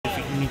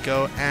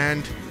go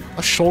and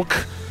a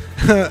shulk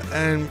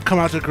and come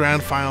out to the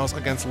grand finals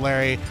against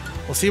Larry.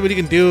 We'll see what he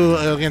can do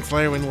against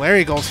Larry when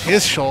Larry goes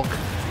his shulk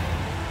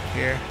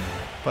here.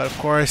 But of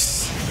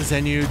course,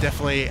 Zenyou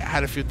definitely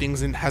had a few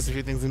things and has a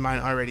few things in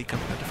mind already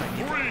coming out to fight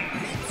you.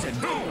 3,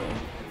 2,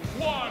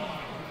 1,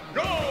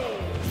 go!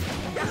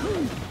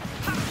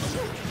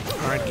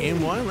 Alright,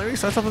 game one. Larry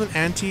starts off with an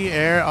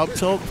anti-air up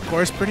tilt. Of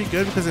course, pretty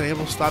good because it's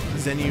able to stop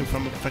Zenyou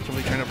from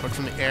effectively trying to approach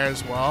from the air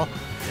as well.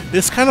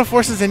 This kind of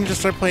forces Zenyou to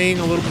start playing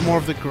a little bit more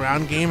of the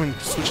ground game and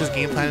switch his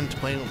game plan into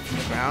playing from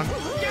the ground.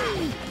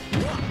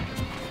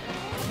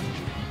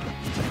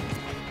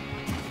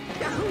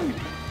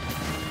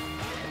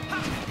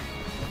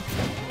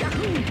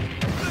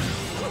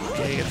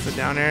 Okay, he gets the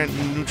down air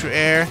and neutral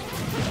air.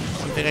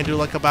 One thing I do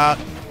like about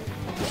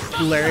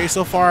Larry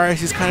so far is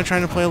he's kind of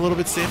trying to play a little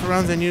bit safe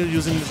around Zenyou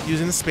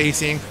using the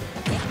spacing.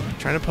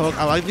 Trying to poke.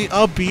 I like the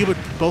up B, but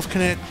both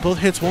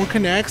hits won't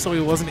connect, so he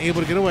wasn't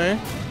able to get away.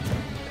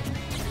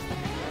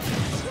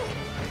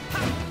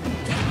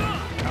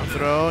 Down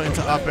throw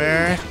into up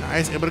air.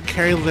 Nice. Able to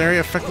carry Larry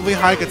effectively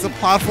high. Gets a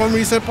platform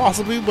reset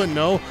possibly, but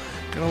no.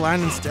 Gonna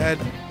land instead.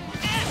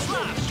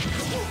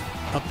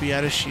 Up B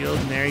out of shield.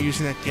 And Larry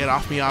using that get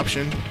off me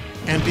option.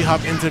 Empty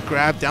hop into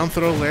grab. Down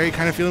throw. Larry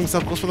kind of feeling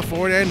himself close for the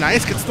forward air.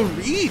 Nice. Gets the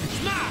read.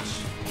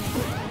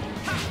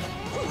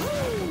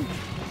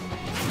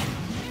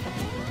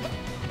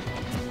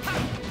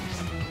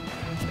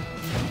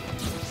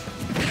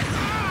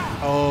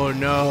 Oh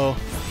no.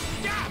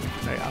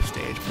 Very off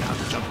stage. Now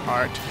to jump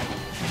hard.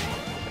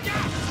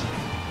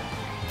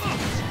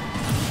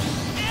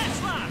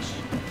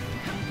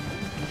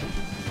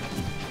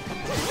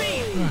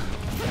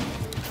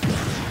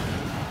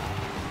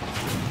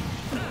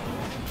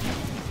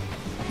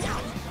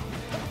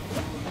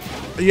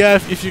 Yeah,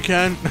 if you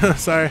can.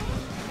 Sorry.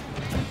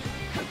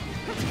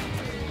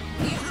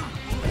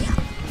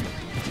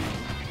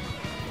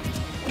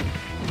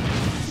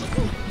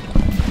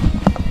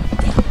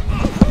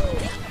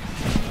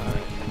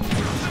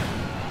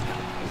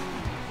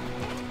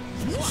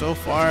 So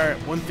far,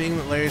 one thing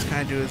that Larry's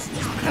kind of doing is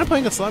he's kind of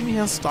playing a slump. He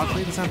has stock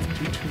lead, doesn't have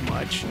to do too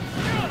much.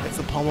 Gets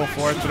the pummel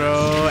forward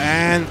throw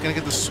and gonna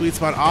get the sweet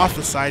spot off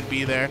the side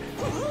B there.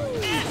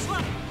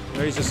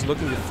 Larry's just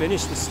looking to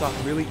finish the stock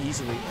really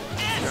easily.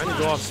 Trying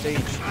to go off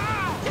stage.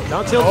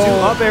 Down tilt 2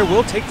 up air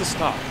will take the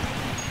stock.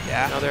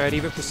 Yeah. Now they're at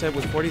even percent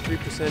with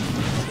 43%,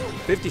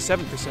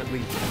 57%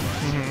 lead.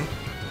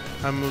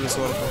 Mm-hmm. I'm moving this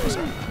a little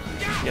closer.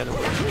 Yeah, no.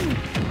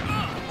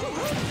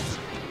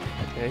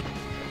 Okay.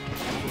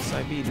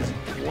 Side B doesn't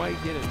quite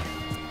get it.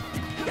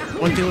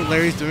 One thing that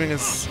Larry's doing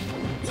is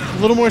a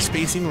little more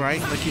spacing,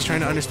 right? Like he's trying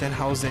to understand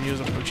how Zenyou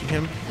is approaching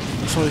him.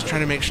 So he's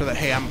trying to make sure that,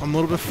 hey, I'm a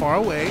little bit far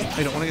away.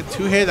 I don't want to get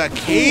too hit. That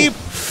cape!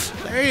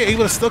 Larry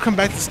able to still come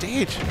back to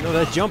stage. No,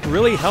 that jump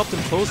really helped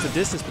him close the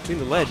distance between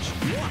the ledge.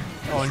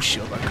 Oh, and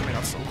shield back coming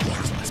out so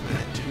close last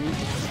minute, too.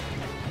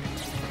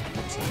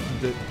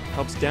 That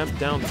helps damp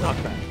down the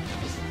knockback.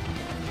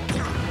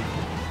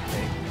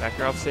 Okay, back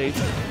air off stage.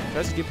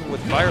 Tries to get him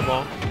with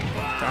fireball.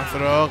 Down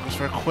throw, goes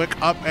for a quick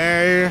up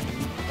air.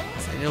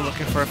 Zenyou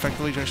looking for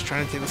effectively just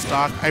trying to take the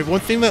stock. One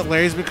thing that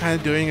Larry's been kind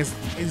of doing is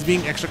he's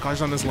being extra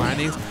cautious on his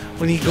landings.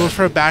 When he goes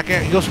for a back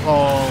air, he goes,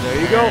 oh,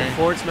 there you go.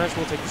 Forward smash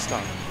will take the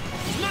stock.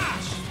 He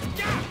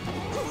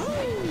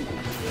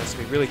has to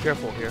be really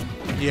careful here.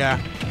 Yeah.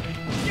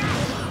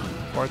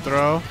 Forward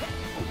throw.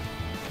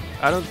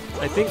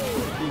 I think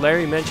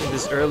Larry mentioned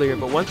this earlier,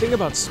 but one thing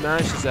about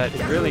Smash is that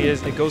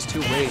it goes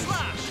two ways.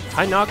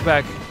 High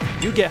knockback,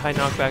 you get high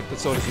knockback, but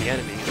so does the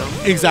enemy, you know?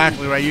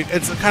 Exactly, right.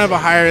 It's kind of a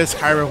high risk,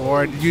 high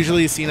reward.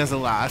 Usually seen as the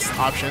last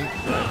option,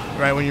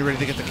 right, when you're ready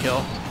to get the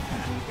kill.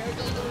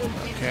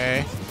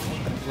 Okay.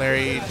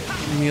 Larry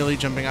immediately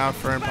jumping out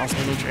for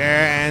impossible neutral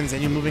air, and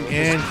Zenyou moving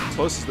in.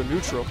 Close to the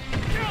neutral.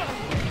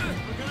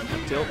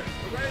 Tilt.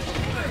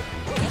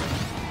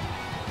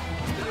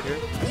 Here.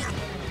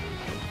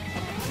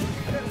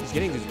 He's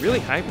getting these really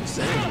high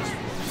percentages.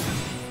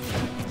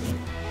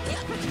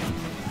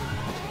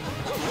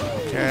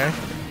 Okay.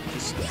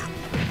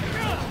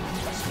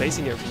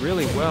 Spacing it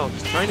really well.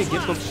 Just trying to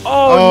get them.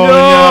 Oh,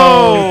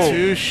 no!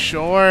 Too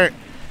short.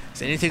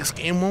 Zenyou takes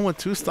game one with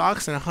 2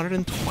 stocks and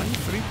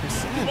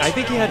 123%. I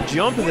think he had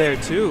jump there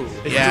too.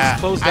 It Yeah,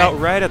 just closed out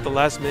right at the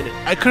last minute.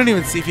 I couldn't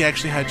even see if he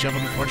actually had jump,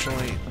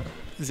 unfortunately.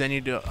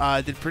 Zenyou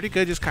did pretty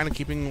good, just kind of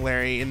keeping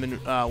Larry in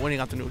the winning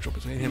out the neutral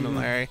between him and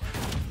Larry.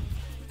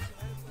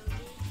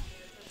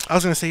 I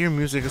was gonna say your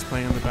music is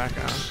playing in the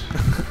background.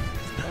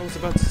 I was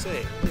about to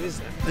say, what is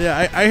that?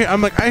 Yeah,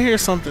 I'm like, I hear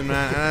something,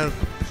 man.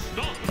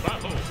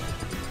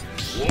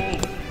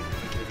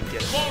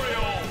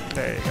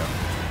 There you go.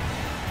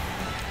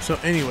 So,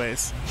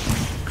 anyways,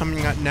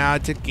 coming up now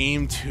to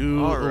game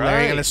 2. All right.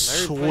 Larry gonna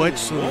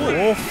switch to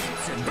Wolf.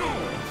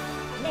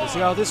 Let's see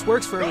how this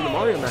works for him in the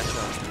Mario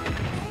matchup.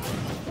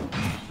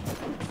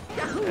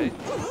 Okay.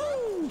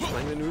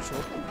 Playing the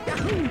neutral.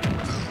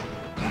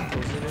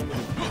 Goes in and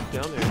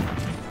down there.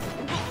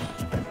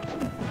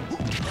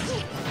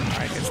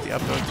 Alright, gets the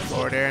up throw to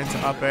forward air into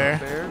up air.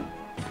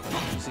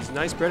 Just these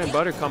nice bread and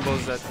butter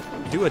combos that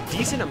do a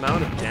decent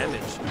amount of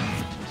damage.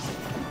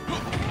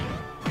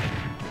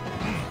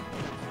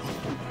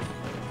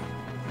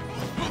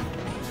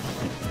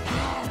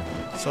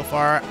 So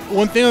far,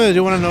 one thing that I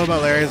do want to know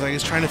about Larry is like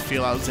he's trying to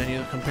feel out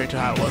Zenyou compared to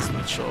how it was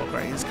with Shulk,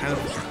 right? He's kind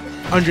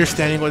of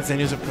understanding what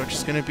Zenyou's approach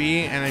is going to be,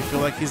 and I feel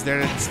like he's there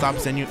to stop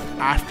Zenyou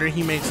after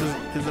he makes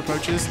his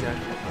approaches. Yeah.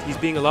 He's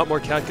being a lot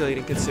more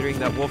calculating considering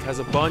that Wolf has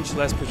a bunch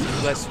less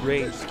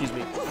range,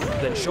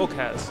 than Shulk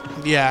has.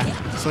 Yeah,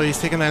 so he's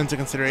taking that into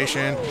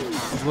consideration.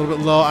 He's a little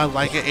bit low. I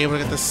like it. Able to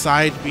get the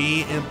side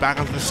B and back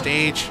onto the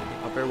stage.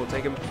 Up air will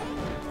take him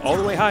all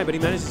the way high, but he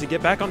manages to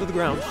get back onto the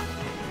ground.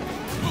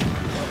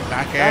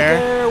 Back air.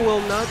 Back air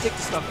will not take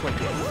the stock quite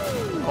yet.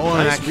 Oh,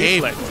 and nice that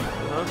cave.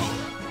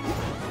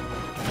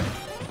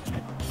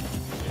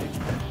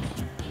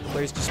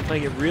 Players just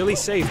playing it really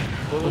safe.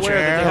 Well aware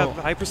that they have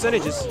high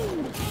percentages.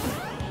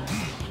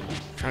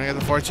 Trying to get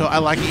the forward tilt. I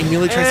like it. He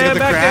immediately tries to get the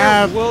back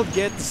grab. Air will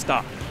get the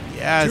stock.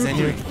 Yeah,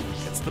 Zenyou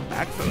gets the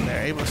back throw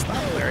there. Able to stop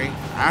Larry.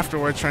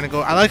 Afterwards, trying to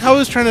go. I like how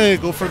he's trying to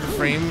go for the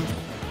frame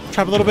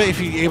trap a little bit. If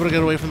he's able to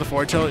get away from the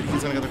forward tilt,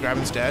 he's going to get the grab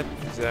instead.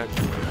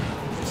 Exactly.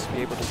 Just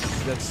be able to.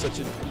 That's such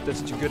a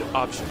good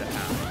option to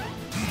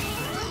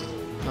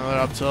have. Another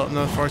up tilt,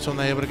 another forward tilt,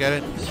 not able to get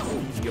it.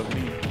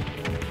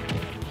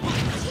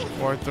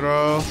 Forward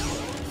throw.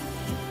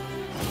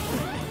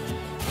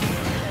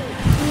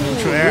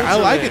 Neutral air. I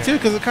like it too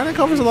because it kind of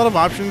covers a lot of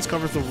options.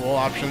 Covers the roll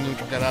option,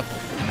 neutral get up,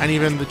 and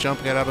even the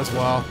jump get up as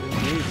well.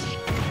 Indeed.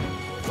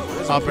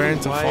 Up air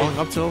into falling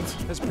up tilt.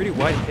 That's pretty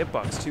wide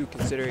hitbox too,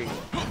 considering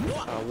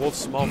Wolf's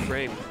small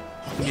frame.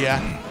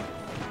 Yeah.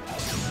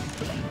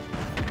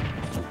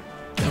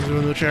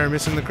 Doing the chair,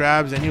 missing the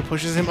grabs, and he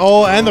pushes him.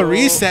 Oh, and the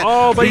reset.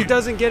 Oh, but he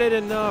doesn't get it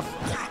enough.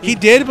 He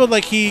did, but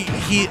like he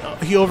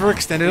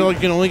overextended. Like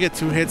you can only get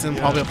 2 hits and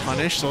probably a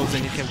punish, so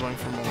then you kept going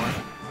for more.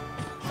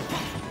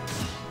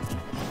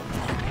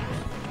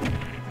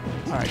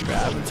 All right,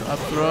 grab into up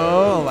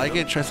throw. I like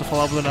it. Tries to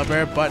follow up with an up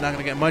air, but not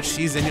gonna get much.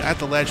 Sees Zenyou at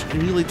the ledge.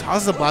 Immediately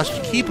tosses a blast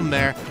to keep him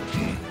there.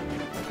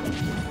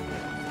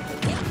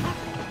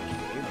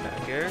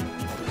 Back air,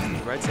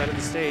 right side of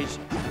the stage.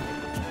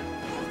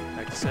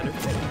 Back to center.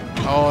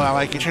 Oh, I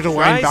like it. Trying to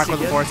wind back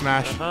with the forward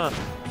smash.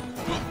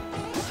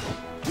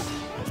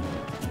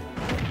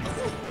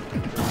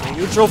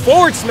 Neutral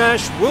forward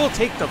smash will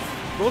take the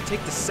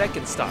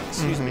second stock.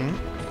 Excuse me.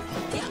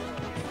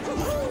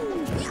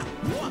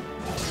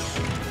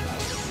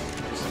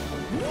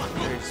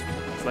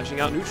 He's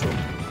fleshing out neutral.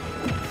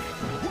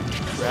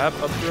 Grab,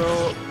 up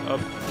throw,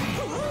 up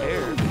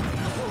air,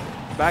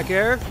 back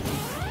air.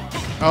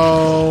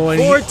 Oh,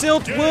 and forward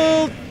tilt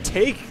will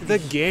take the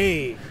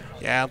game.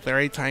 Yeah,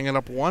 Larry tying it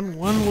up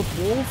 1-1 with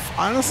Wolf.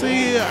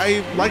 Honestly,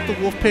 I like the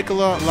Wolf pick a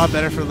lot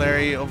better for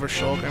Larry over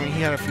Shulk. I mean, he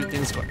had a few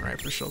things going right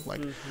for Shulk,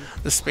 like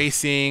the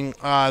spacing,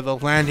 the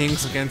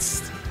landings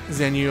against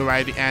Zenyou,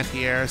 right, the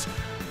anti-airs.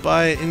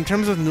 But in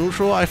terms of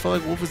neutral, I feel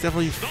like Wolf is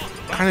definitely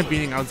kind of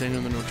beating out Zenyou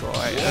in the neutral.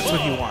 Right? That's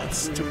what he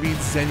wants, to beat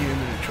Zenyou in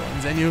the neutral.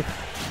 And Zenyou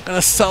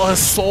gonna sell his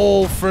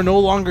soul for no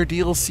longer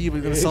DLC, but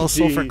he's gonna sell his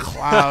soul for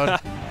Cloud.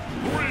 3,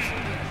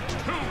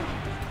 2,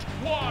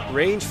 1.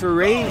 Range for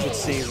range, it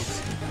seems.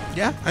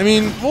 Yeah, I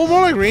mean, well,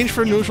 more like range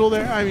for neutral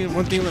there. I mean,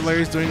 one thing that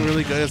Larry's doing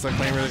really good is like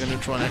playing really good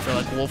neutral, and I feel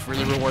like Wolf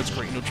really rewards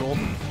great neutral.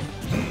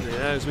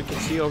 Yeah, as we can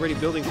see, already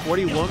building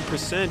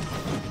 41%.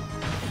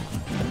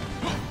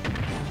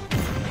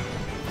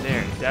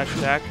 There, dash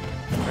attack.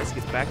 Tries to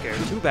get back air.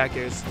 2 back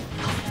airs.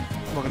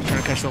 We're gonna try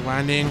to catch the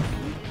landing.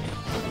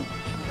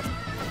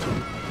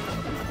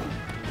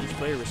 Each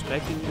player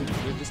respecting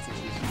their distances.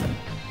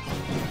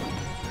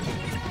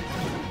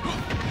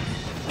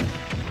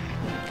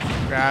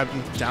 Grab,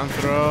 down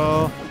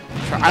throw.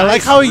 I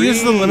like how he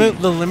uses the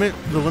limit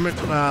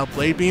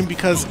blade beam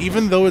because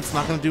even though it's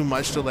not going to do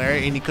much to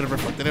Larry and he could have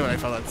reflected it, but I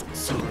felt that's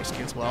super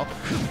risky as well.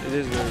 It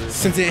is very risky.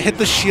 Since it hit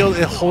the shield,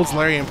 it holds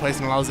Larry in place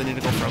and allows Zenyou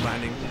to go for a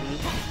landing.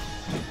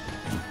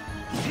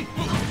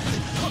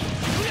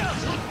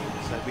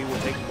 So we will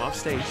take him off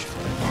stage.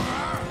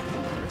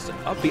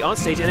 Up be on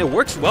stage, and it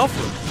works well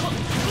for him.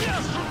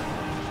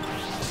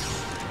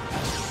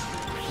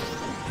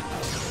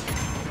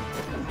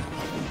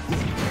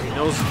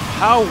 Knows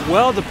how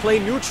well to play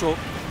neutral.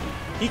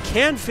 He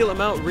can feel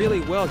him out really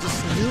well.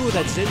 Just knew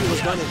that Zenyou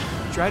was going to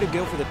try to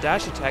go for the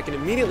dash attack and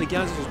immediately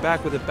counters his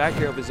back with a back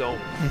air of his own.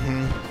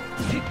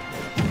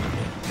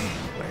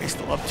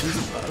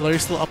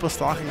 Larry's still up a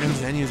stock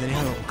against Zenyou. Zenyou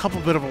had a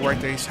couple bit of a work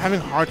there. He's having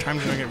a hard time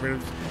trying to get rid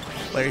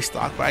of Larry's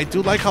stock, but I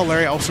do like how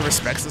Larry also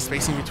respects the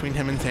spacing between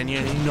him and Zenyou,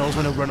 and he knows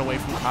when to run away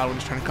from Cloud when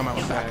he's trying to come out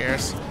with back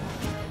airs.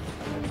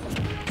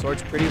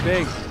 Sword's pretty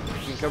big.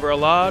 You can cover a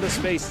lot of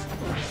space.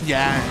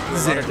 Yeah, a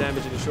lot of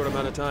damage in a short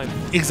amount of time.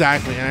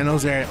 Exactly, and I know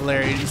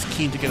Larry is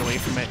keen to get away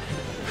from it.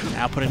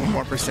 Now putting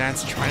more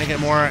percents, trying to get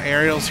more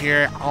aerials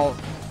here.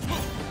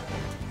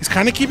 He's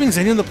kind of keeping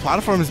Zenyou on the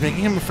platform, is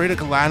making him afraid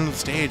to land on the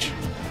stage.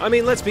 I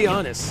mean, let's be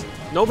honest.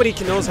 Nobody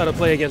knows how to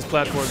play against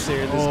platforms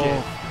here in this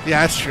game.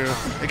 Yeah, that's true.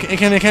 It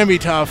can be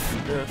tough.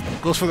 Yeah.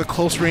 Goes for the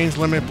close range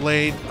limit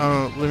blade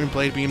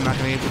beam. Not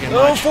gonna be able to get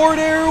Oh, much. forward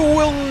air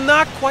will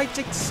not quite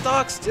take the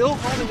stock. Still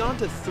holding on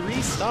to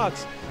 3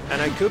 stocks.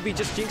 And I could be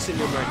just jinxing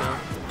him right now.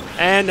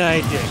 And I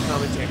did.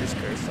 Commentator's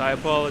curse. I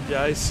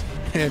apologize.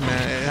 Hey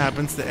man, it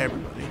happens to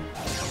everybody.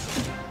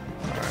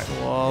 Alright,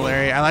 well,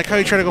 Larry, I like how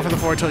you try to go for the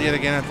forward tilt yet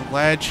again at the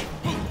ledge.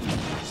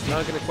 It's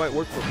not going to quite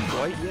work for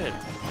quite yet.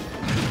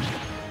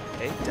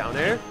 Okay, down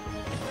air.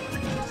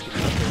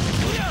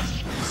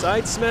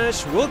 Side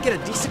smash will get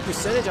a decent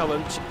percentage of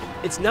him.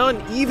 It's now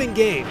an even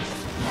game.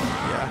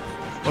 Yeah.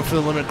 Look for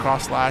the limit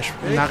cross slash.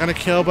 Okay. Not gonna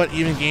kill, but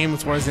even game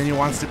is where Zenyou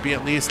wants to be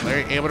at least.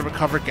 Larry able to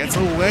recover, gets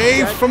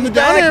away from the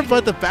down air,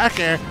 but the back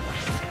air.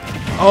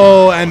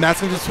 Oh, and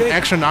that's gonna just Okay.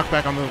 extra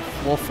knockback on the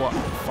wolf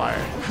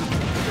fire.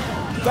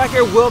 Back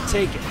air will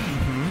take it.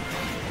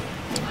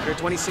 Under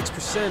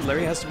 26%.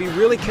 Larry has to be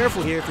really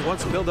careful here if he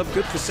wants to build up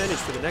good percentage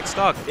for the next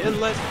stock.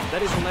 Unless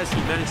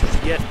he manages to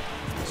get.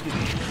 Excuse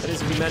me. That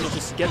is if he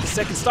manages to get the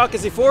second stock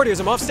as he forward hears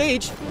him off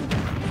stage.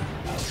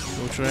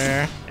 Ultra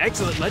air.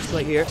 Excellent ledge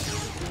play here.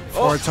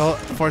 Forward tilt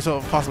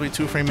possibly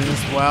 2-framing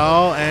as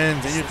well,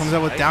 and Zenyou comes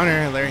out with down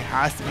air. Larry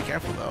has to be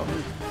careful though.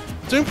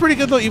 Doing pretty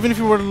good though, even if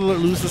you were to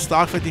lose the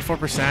stock,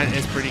 54%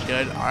 is pretty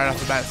good. Right off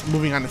the bat,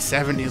 moving on to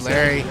 70.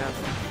 Larry,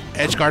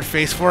 edge guard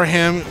face for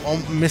him,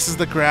 misses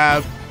the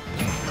grab.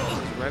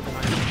 Right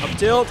behind him. Up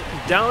tilt,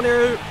 down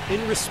air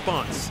in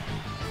response.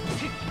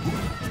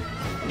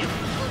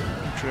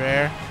 Ultra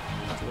air.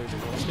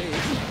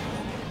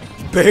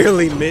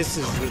 Barely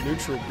misses the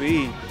neutral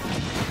B.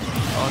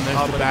 Oh, and there's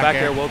But the the back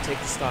air air. will take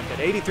the stock at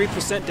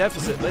 83%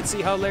 deficit. Let's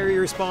see how Larry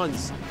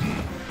responds.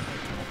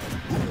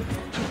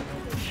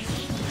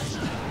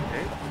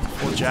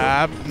 Full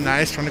jab.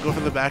 Nice, trying to go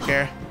for the back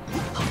air.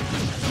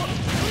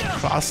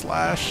 Cross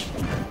slash.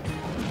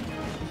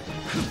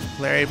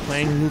 Larry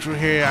playing neutral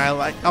here. I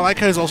like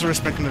how he's also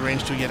respecting the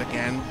range too yet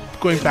again.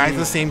 Going back to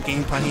the same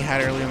game plan he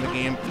had earlier in the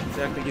game.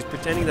 Exactly, he's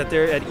pretending that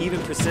they're at even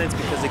percents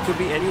because it could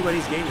be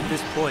anybody's game at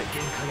this point.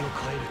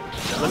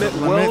 Limit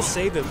will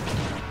save him.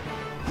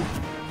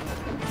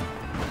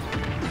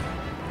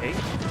 Okay,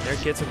 there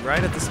gets him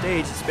right at the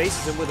stage,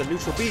 spaces him with a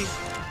neutral B.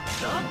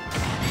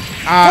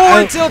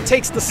 Forward tilt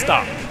takes the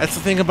stop. That's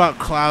the thing about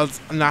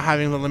Cloud's not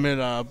having the limit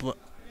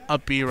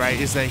up B, right,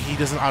 is that he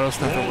doesn't auto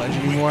snap the ledge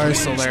anymore,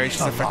 so Larry's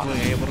just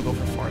effectively able to go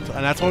for forward tilt.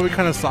 And that's why we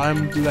kind of saw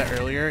him do that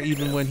earlier,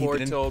 even when he Forward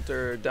didn't. tilt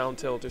or down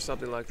tilt or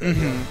something like that.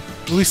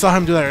 We saw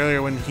him do that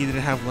earlier when he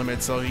didn't have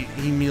limit, so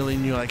he immediately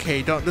knew, like,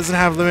 hey, doesn't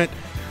have limit,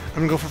 I'm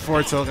gonna go for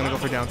forward tilt, I'm gonna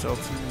go for down tilt.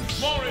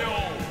 Mario.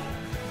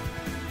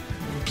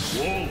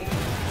 Whoa.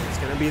 It's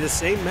gonna be the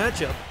same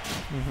matchup.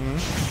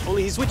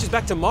 Only he switches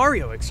back to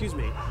Mario, excuse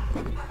me.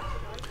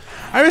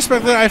 I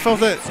respect that. I felt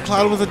that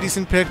Cloud was a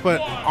decent pick,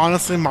 but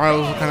honestly,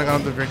 Mario kind of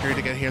got him the victory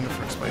to get here in the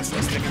first place. So I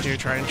was thinking to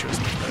try and choose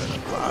much better than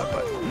Cloud,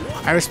 but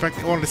I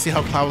wanted to see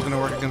how Cloud was going to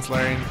work against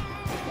Larry.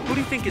 Who do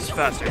you think is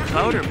faster,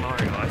 Cloud or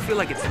Mario? I feel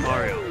like it's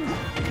Mario.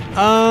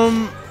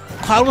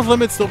 Cloud with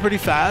limit's still pretty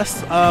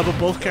fast, but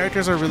both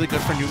characters are really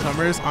good for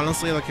newcomers.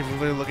 Honestly, like if you're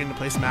really looking to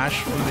play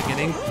Smash from the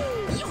beginning,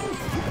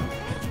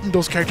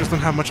 those characters don't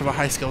have much of a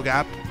high skill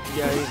gap.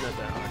 Yeah, he's not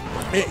that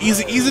hard.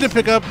 Easy to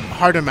pick up,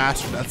 hard to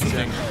master. That's the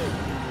thing.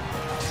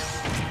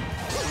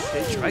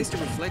 It tries to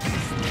reflect.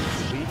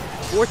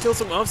 Forward tilts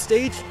him off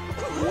stage.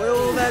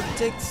 Will that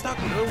take the stock?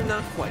 No,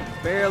 not quite.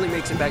 Barely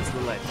makes it back to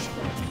the ledge.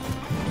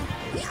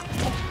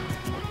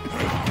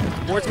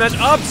 Forward smash,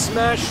 up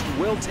smash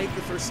will take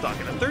the first stock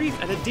at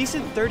a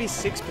decent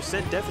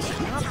 36%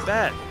 deficit. Not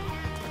bad.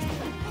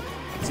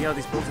 See how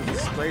both of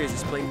these players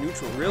just play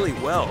neutral really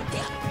well.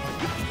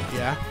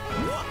 Yeah.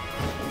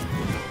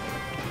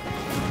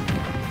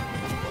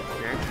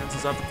 There,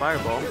 cancels out the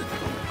fireball.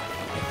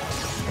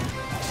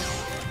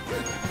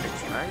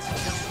 Tries to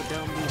put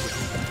down move.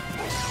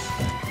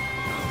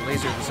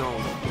 Laser of his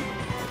own.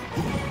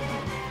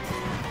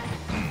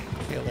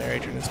 Okay, Larry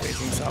trying to space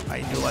himself.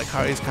 I do like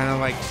how he's kind of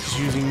like just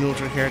using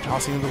neutral here,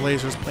 tossing the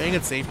lasers, playing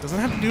it safe. Doesn't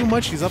have to do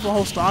much. He's up a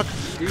whole stock.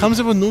 Comes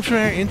in with neutral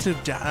air into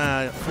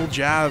full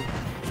jab.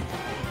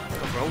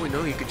 For all we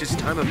know, you could just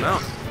time him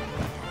out.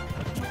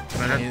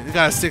 He's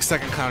got a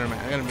 6-second counter,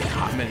 man. I gotta be a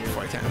hot minute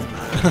before I time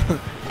him.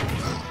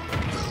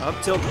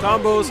 Up tilt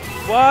combos,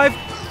 5.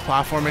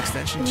 Platform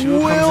extension 2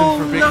 Will comes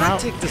in for big not out.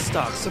 take the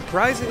stock,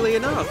 surprisingly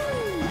enough.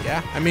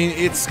 Yeah, I mean,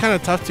 it's kind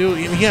of tough too.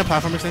 He had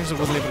platform extension, so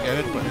wasn't able to get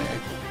it, but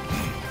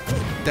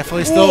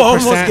definitely still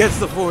almost percent. gets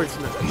the forward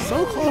smash.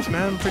 So close,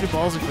 man. Pretty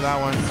ballsy for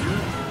that one.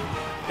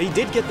 He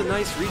did get the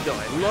nice read though.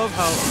 I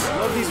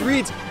love these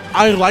reads.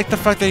 I like the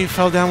fact that he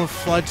fell down with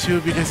Flood too,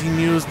 because he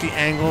knew the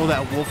angle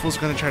that Wolf was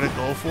going to try to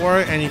go for,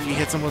 and if he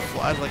hits him with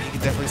Flood, like he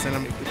could definitely send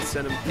him.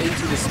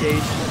 Into the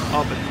stage,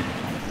 up and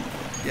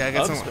yeah,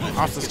 gets him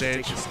off the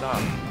stage. Stop.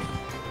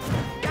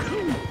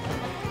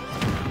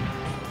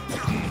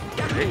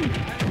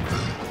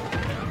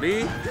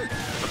 B,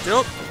 up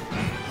tilt.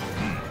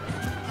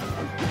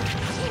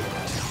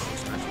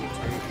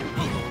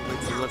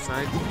 To the left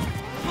side.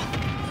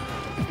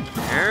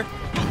 There.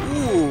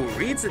 Ooh,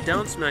 read reads the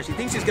down smash. He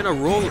thinks he's gonna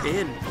roll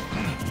in.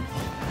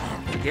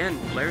 Again,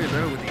 Larry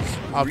with these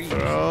Up reads.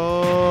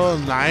 throw.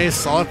 Nice.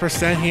 Solid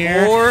percent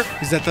here. Four.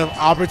 He's at the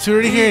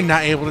opportunity here,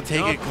 not able to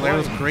take Not it. Larry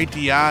with quite. great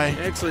DI.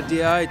 Excellent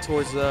DI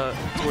towards the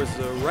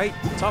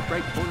top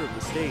right corner of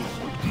the stage.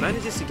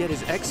 Manages to get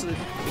his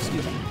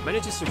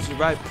manages to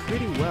survive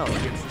pretty well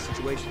against the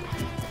situation.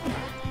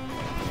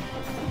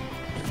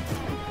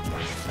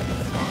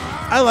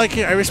 I like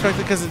it. I respect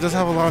it because it does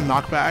have a lot of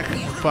knockback,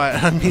 but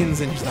I mean,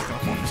 Zenyou's not going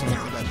to focus on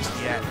that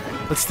just yet.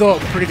 But still, a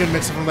pretty good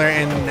mix from there,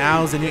 and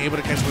now Zenyou able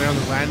to catch Larry on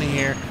the landing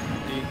here.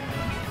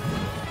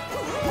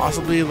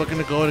 Possibly looking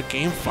to go to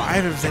game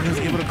 5 if Zenyou's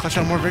able to clutch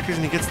out more victories,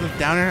 and he gets the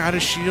downer out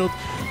of shield.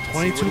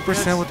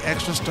 22% with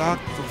extra stock.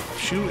 The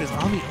shoe is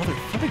on the other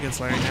foot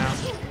against Larry now.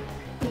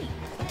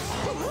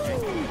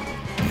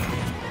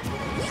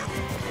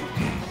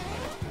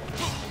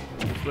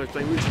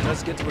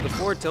 Let's get to the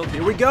forward tilt.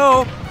 Here we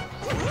go.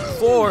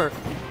 4.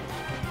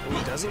 Oh,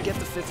 he doesn't get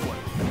the 5th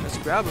one. Let's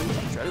grab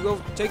him. Try to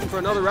go take him for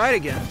another ride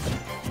again.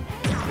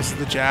 This is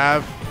the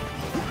jab.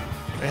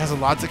 He has a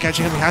lot to catch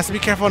him. He has to be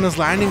careful on his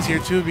landings here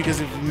too,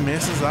 because if he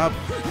messes up,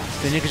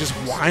 then you can just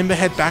wind the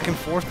head back and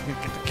forth and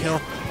get the kill.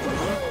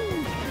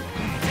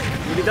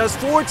 When he does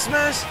forward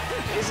smash,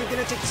 isn't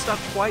gonna take the stock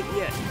quite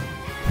yet.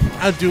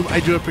 I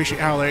do appreciate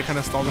how Larry kind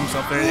of stalled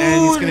himself there,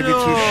 and he's gonna be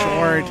too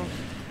short.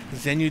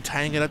 Zenyou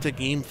tying it up to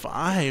game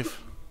 5.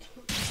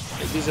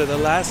 These are the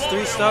last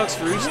 3 stocks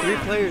for each 3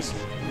 players.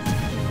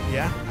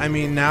 Yeah, I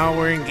mean, now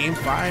we're in game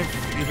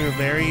 5. Either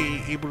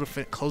Larry able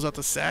to close out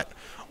the set,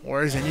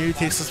 or Zenyou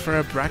takes us for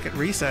a bracket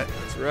reset.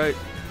 That's right.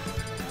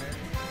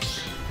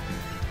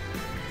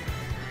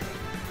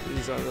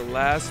 These are the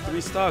last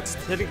 3 stocks.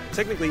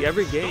 Technically,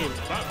 every game,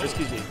 or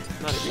excuse me,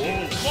 not every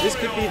game. This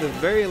could be the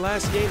very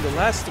last game, the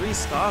last 3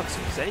 stocks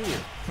for Zenyou.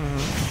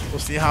 We'll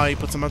see how he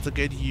puts them up to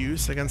good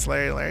use against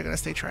Larry. Larry gonna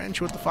stay trying to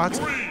chew with the Fox.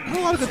 A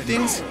lot of good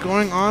things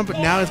going on, but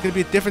now it's gonna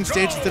be a different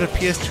stage instead of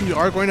PS2. You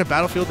are going to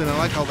Battlefield, and I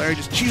like how Larry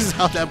just cheeses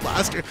out that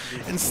blaster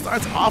and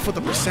starts off with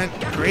a percent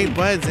great,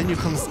 but Zenyou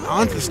comes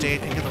onto the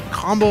stage and gets a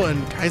combo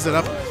and ties it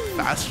up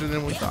faster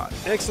than we thought.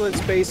 Excellent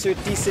spacer,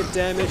 decent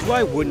damage.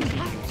 Why wouldn't he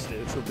use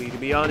it? To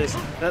be honest,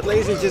 that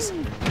laser just,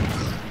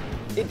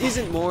 it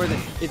isn't more than,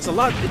 it's a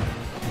lot,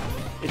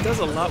 it does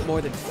a lot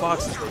more than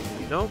Fox's laser,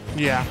 you know?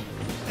 Yeah,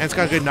 and it's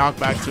got a good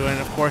knockback to it,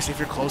 and of course if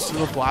you're close to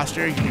the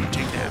blaster, you do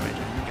take damage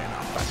and you get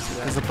knocked back to it,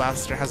 because the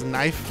blaster has a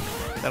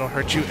knife that'll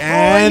hurt you,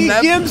 and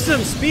he gives him,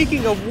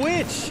 speaking of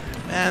which!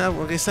 And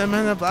like I said,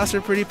 man, that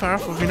blaster pretty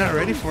powerful if you're not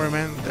ready for it,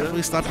 man.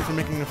 Definitely stop you from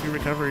making a few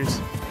recoveries.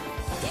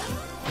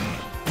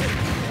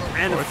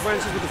 And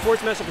Francis with the forward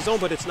smash of his own,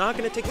 but it's not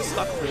going to take the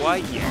stock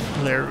quite yet.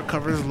 Larry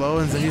recovers low,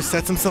 and then he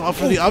sets himself up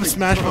for the up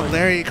smash, but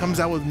Larry comes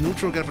out with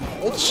neutral, get up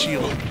an ult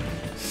shield,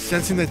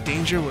 sensing that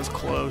danger was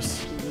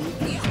close.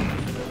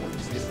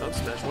 Up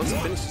smash wants to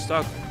finish the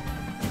stock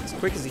as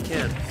quick as he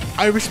can.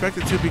 I respect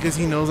it too, because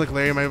he knows like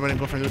Larry might want to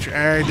go for neutral.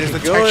 Alright, there's the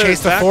Good tech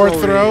chase, the back forward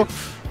roll throw.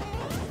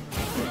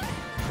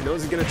 He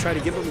knows he's going to try to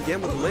give him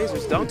again with the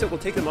lasers. Down tilt will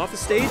take him off the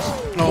stage.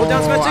 Oh,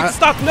 Down smash, take the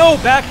stock. No,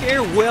 back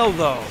air will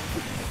though.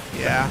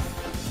 Yeah.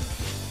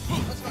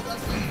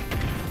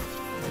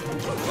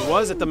 It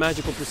was at the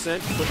magical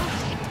percent. But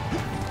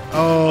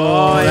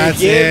Oh,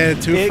 that's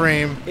it. 2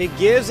 frame. It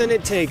gives and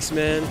it takes,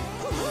 man.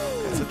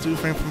 It's a 2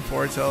 frame from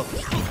forward tilt.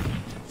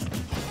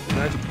 The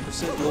magical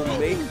percent will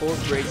make or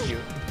break you.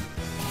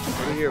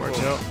 Over here, Forward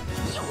folks.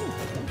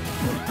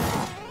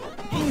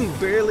 tilt.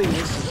 Barely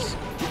misses.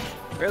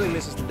 Barely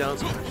misses the down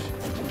smash.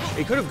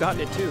 He could have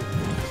gotten it too.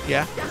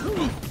 Yeah.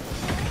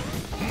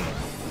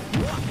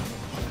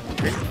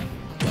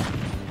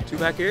 2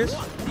 back airs.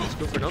 Let's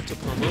go for an up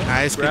tilt combo.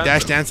 Nice, good Grab.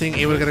 dash dancing,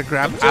 able to get a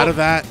grab tilt. out of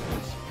that.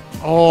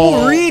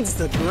 Oh, Oh, reads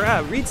the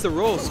grab, reads the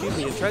roll, excuse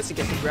me, and tries to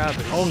get the grab.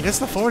 oh, and gets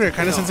the forward air,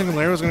 kind of sensing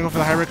Larry was going to go for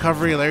the high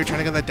recovery. Larry trying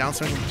to get that down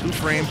smash from 2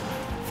 frame.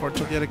 Forward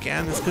tilt yet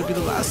again. This could be the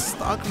last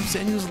stock of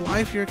Zenyou's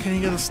life here. Can he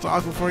get a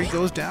stock before he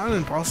goes down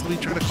and possibly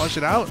try to clutch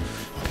it out?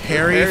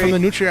 Parry from the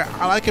neutral air.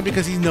 I like it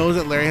because he knows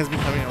that Larry has been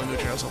coming out with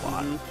neutral airs a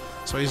lot.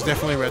 So he's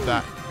definitely read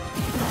that.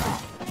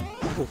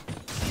 Ooh.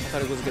 I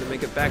thought it was going to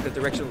make it back. The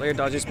direction of Lair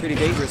dodge is pretty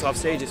dangerous off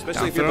stage,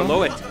 especially if you're Down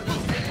throw. below it.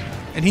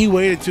 And he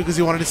waited too because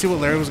he wanted to see what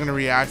Larry was going to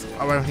react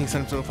when he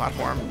sent him to the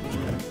platform.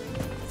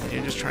 And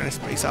you're just trying to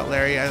space out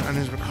Larry on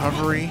his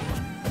recovery.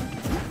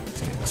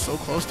 He's getting so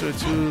close to it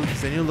too.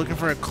 Zenyou looking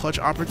for a clutch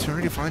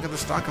opportunity. Finally got the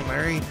stock, and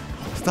Larry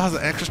still has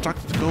an extra stock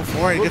to go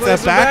for it. He gets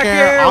that back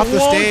air off the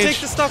won't stage.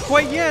 take the stock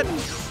quite yet.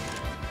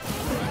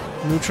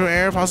 Neutral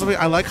air possibly.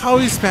 I like how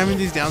he's spamming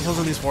these down tilts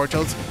and these forward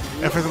tilts,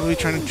 effortlessly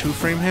trying to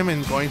 2-frame him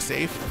and going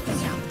safe.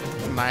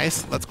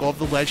 Nice. Let's go up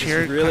the ledge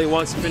here. He really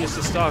wants to finish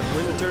the stock,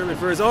 win the tournament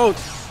for his own.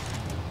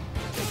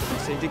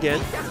 Saved again.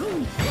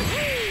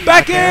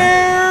 Back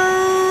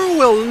air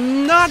will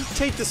not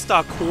take the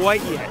stock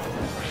quite yet.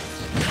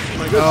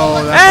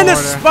 Oh, that's And a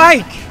forward air.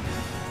 spike!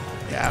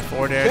 Yeah,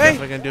 forward air, Okay.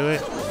 definitely gonna do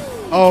it.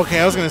 Oh, okay,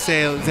 I was gonna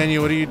say,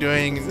 Zenyou, what are you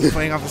doing? You're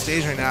playing off the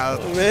stage right now.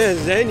 Man,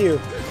 Zenyou.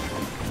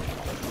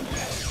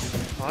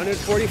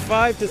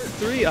 145 to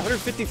 3,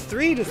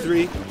 153 to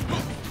 3.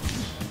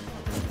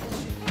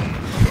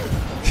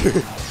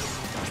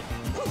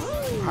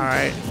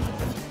 Alright.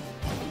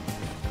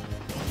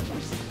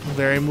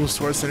 Larry moves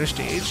towards center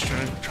stage,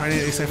 trying to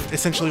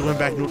essentially win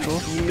back neutral.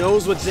 He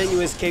knows what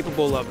Zenyou is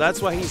capable of.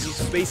 That's why he's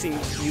spacing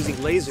using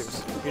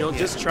lasers. You know,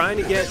 just trying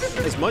to get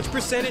as much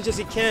percentage as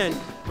he can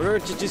in order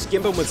to just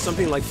give him with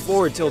something like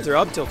forward tilt or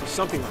up tilt or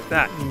something like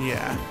that.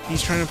 Yeah,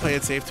 he's trying to play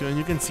it safe too, and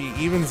you can see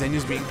even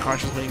Zenyou's being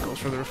cautious when he goes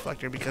for the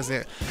reflector because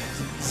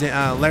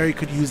Larry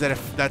could use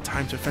that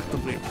time to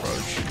effectively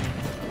approach.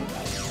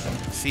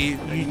 See,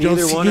 you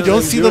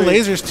don't see the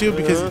lasers too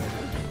because.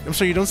 I'm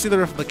sorry, you don't see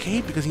the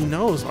cape because he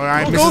knows. All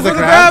right, misses the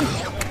grab.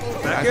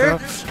 Back air.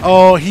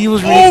 Oh, he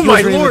was reading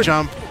the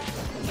jump.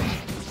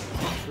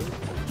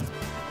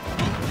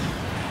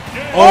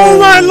 Oh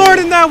my lord,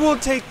 and that will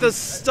take the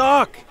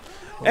stock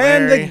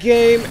and the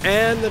game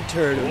and the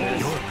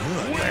tournament.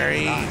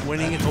 Larry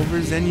winning it over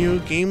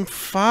Zenyou, game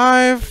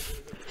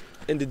 5.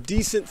 And a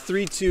decent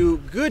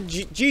 3-2. Good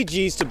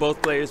GGs to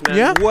both players, man.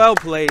 Yeah. Well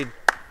played.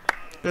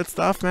 Good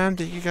stuff, man.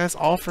 Thank you guys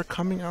all for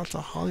coming out to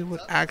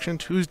Hollywood Action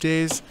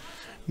Tuesdays.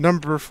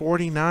 Number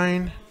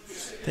 49.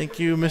 Thank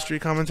you, mystery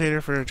commentator,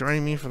 for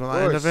joining me for the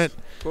end of it.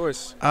 Of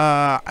course.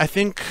 I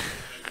think,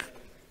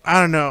 I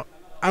don't know.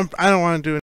 I don't want to do it.